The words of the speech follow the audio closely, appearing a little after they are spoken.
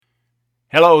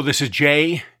Hello, this is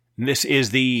Jay. This is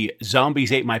the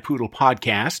Zombies Ate My Poodle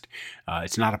podcast.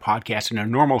 It's not a podcast in a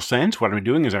normal sense. What I'm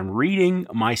doing is I'm reading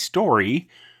my story,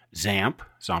 ZAMP,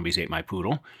 Zombies Ate My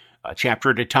Poodle, a chapter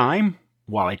at a time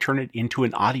while I turn it into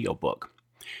an audiobook.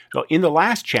 So in the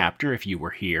last chapter, if you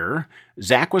were here,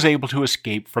 Zach was able to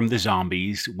escape from the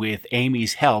zombies with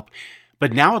Amy's help,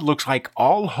 but now it looks like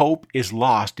all hope is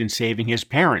lost in saving his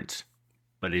parents.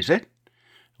 But is it?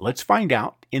 Let's find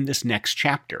out in this next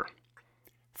chapter.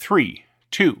 3,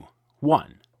 2,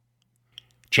 1.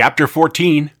 Chapter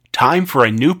 14, Time for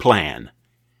a New Plan.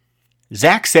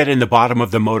 Zach sat in the bottom of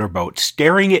the motorboat,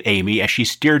 staring at Amy as she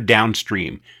steered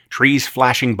downstream, trees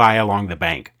flashing by along the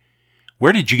bank.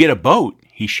 "Where did you get a boat?"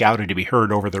 he shouted to be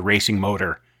heard over the racing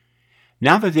motor.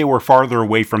 Now that they were farther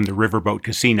away from the riverboat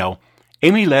casino,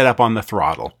 Amy let up on the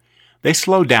throttle. They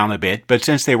slowed down a bit, but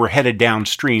since they were headed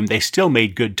downstream, they still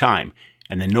made good time,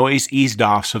 and the noise eased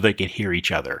off so they could hear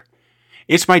each other.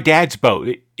 "It's my dad's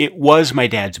boat. It was my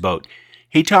dad's boat.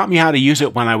 He taught me how to use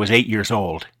it when I was 8 years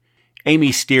old."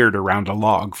 Amy steered around a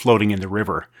log floating in the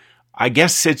river. "I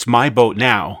guess it's my boat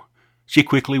now." She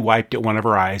quickly wiped at one of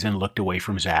her eyes and looked away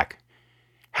from Zach.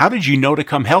 "How did you know to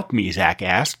come help me?" Zach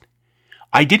asked.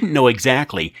 "I didn't know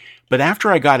exactly, but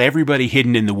after I got everybody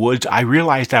hidden in the woods, I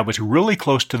realized I was really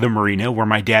close to the marina where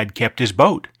my dad kept his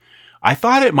boat. I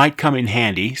thought it might come in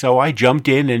handy, so I jumped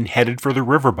in and headed for the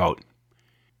riverboat."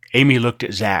 Amy looked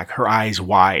at Zach, her eyes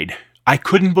wide. "I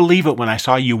couldn't believe it when I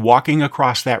saw you walking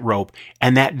across that rope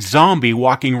and that zombie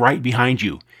walking right behind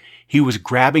you. He was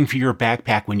grabbing for your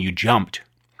backpack when you jumped."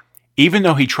 Even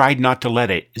though he tried not to let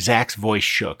it, Zach's voice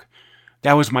shook.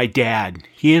 "That was my dad.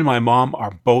 He and my mom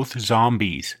are both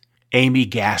zombies." Amy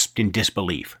gasped in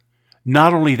disbelief.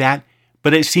 "Not only that,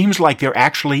 but it seems like they're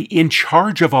actually in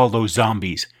charge of all those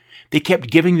zombies. They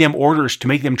kept giving them orders to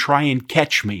make them try and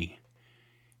catch me."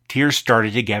 Tears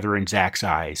started to gather in Zach's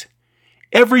eyes.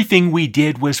 "Everything we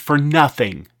did was for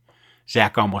nothing."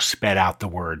 Zach almost spat out the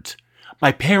words.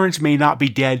 "My parents may not be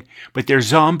dead, but they're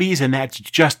zombies, and that's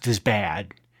just as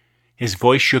bad." His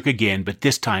voice shook again, but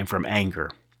this time from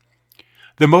anger.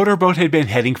 The motorboat had been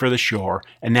heading for the shore,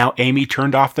 and now Amy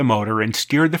turned off the motor and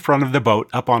steered the front of the boat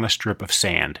up on a strip of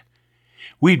sand.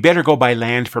 "We'd better go by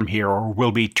land from here, or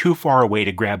we'll be too far away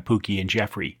to grab Pookie and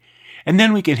Jeffrey. And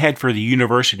then we can head for the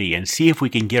university and see if we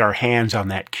can get our hands on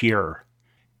that cure."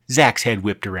 Zach's head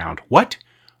whipped around. "What?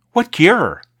 What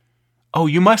cure?" "Oh,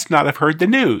 you must not have heard the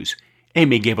news."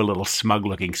 Amy gave a little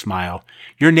smug-looking smile.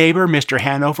 "Your neighbor, Mr.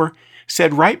 Hanover,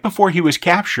 said right before he was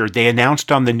captured they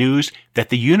announced on the news that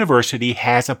the university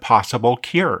has a possible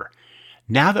cure.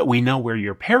 Now that we know where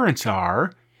your parents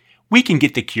are, we can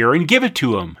get the cure and give it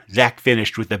to him." Zach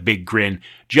finished with a big grin,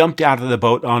 jumped out of the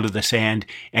boat onto the sand,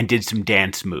 and did some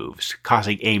dance moves,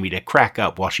 causing Amy to crack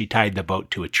up while she tied the boat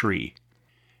to a tree.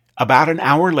 About an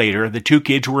hour later, the two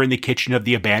kids were in the kitchen of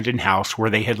the abandoned house where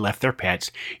they had left their pets,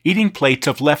 eating plates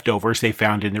of leftovers they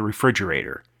found in the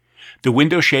refrigerator. The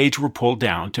window shades were pulled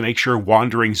down to make sure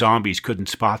wandering zombies couldn't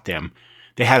spot them.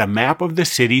 They had a map of the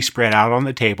city spread out on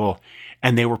the table,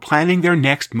 and they were planning their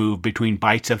next move between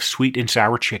bites of sweet and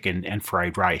sour chicken and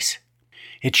fried rice.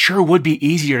 "It sure would be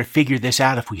easier to figure this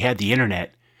out if we had the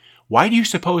internet. Why do you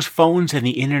suppose phones and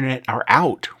the internet are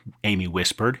out?" Amy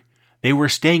whispered. They were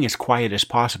staying as quiet as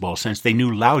possible since they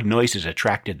knew loud noises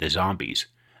attracted the zombies.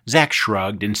 Zach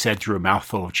shrugged and said through a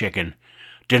mouthful of chicken,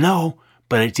 "Dunno,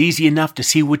 but it's easy enough to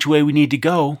see which way we need to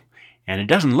go. And it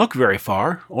doesn't look very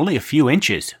far, only a few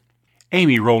inches."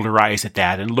 Amy rolled her eyes at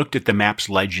that and looked at the map's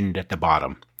legend at the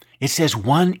bottom. "It says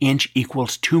 1 inch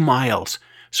equals 2 miles,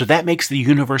 so that makes the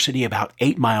university about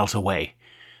 8 miles away.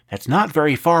 That's not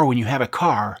very far when you have a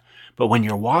car, but when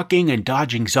you're walking and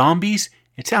dodging zombies,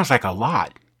 it sounds like a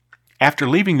lot." After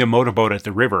leaving the motorboat at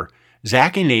the river,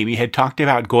 Zach and Amy had talked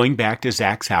about going back to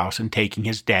Zach's house and taking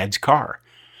his dad's car.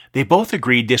 They both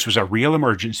agreed this was a real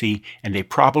emergency and they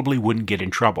probably wouldn't get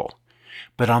in trouble.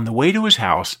 But on the way to his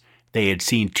house, they had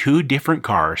seen 2 different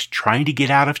cars trying to get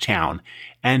out of town,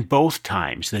 and both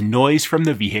times the noise from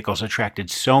the vehicles attracted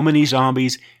so many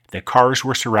zombies the cars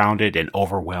were surrounded and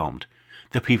overwhelmed.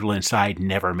 The people inside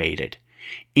never made it.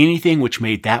 Anything which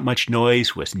made that much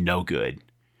noise was no good.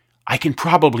 "I can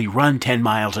probably run 10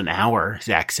 miles an hour,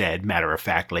 Zach said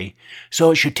matter-of-factly,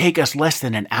 "so it should take us less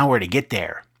than an hour to get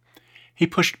there." He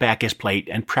pushed back his plate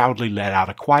and proudly let out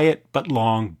a quiet but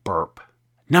long burp.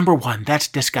 "Number 1, that's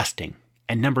disgusting.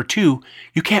 And number 2,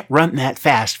 you can't run that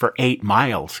fast for 8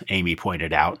 miles, Amy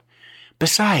pointed out.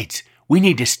 "Besides, we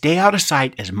need to stay out of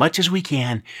sight as much as we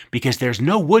can because there's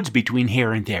no woods between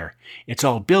here and there. It's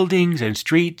all buildings and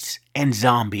streets and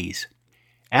zombies."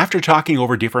 After talking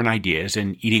over different ideas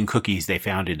and eating cookies they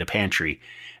found in the pantry,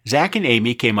 Zach and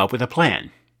Amy came up with a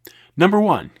plan. Number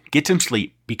 1, get some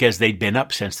sleep because they'd been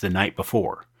up since the night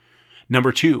before.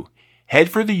 Number 2, head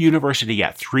for the university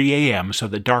at 3 a.m. so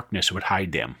the darkness would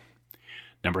hide them.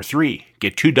 Number 3,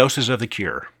 get 2 doses of the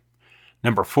cure.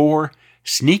 Number 4,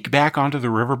 sneak back onto the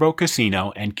Riverboat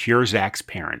Casino and cure Zach's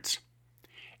parents.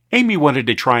 Amy wanted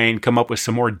to try and come up with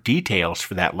some more details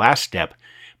for that last step,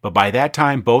 but by that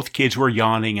time both kids were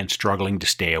yawning and struggling to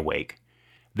stay awake.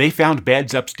 They found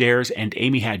beds upstairs, and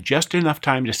Amy had just enough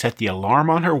time to set the alarm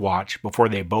on her watch before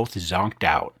they both zonked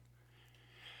out.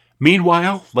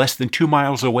 Meanwhile, less than 2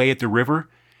 miles away at the river,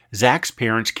 Zach's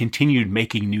parents continued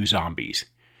making new zombies.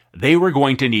 They were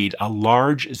going to need a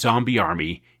large zombie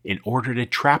army in order to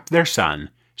trap their son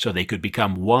so they could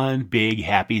become one big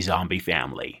happy zombie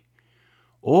family.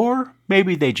 Or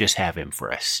maybe they just have him for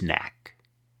a snack.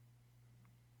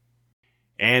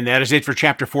 And that is it for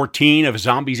Chapter 14 of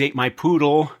Zombies Ate My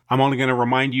Poodle. I'm only going to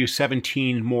remind you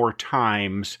 17 more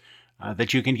times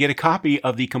that you can get a copy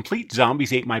of the complete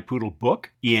Zombies Ate My Poodle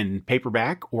book in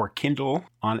paperback or Kindle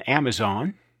on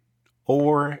Amazon,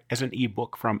 or as an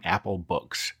ebook from Apple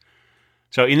Books.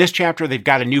 So in this chapter, they've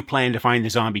got a new plan to find the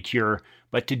zombie cure,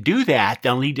 but to do that,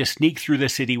 they'll need to sneak through the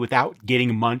city without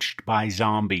getting munched by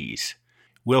zombies.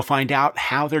 We'll find out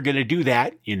how they're going to do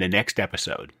that in the next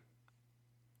episode.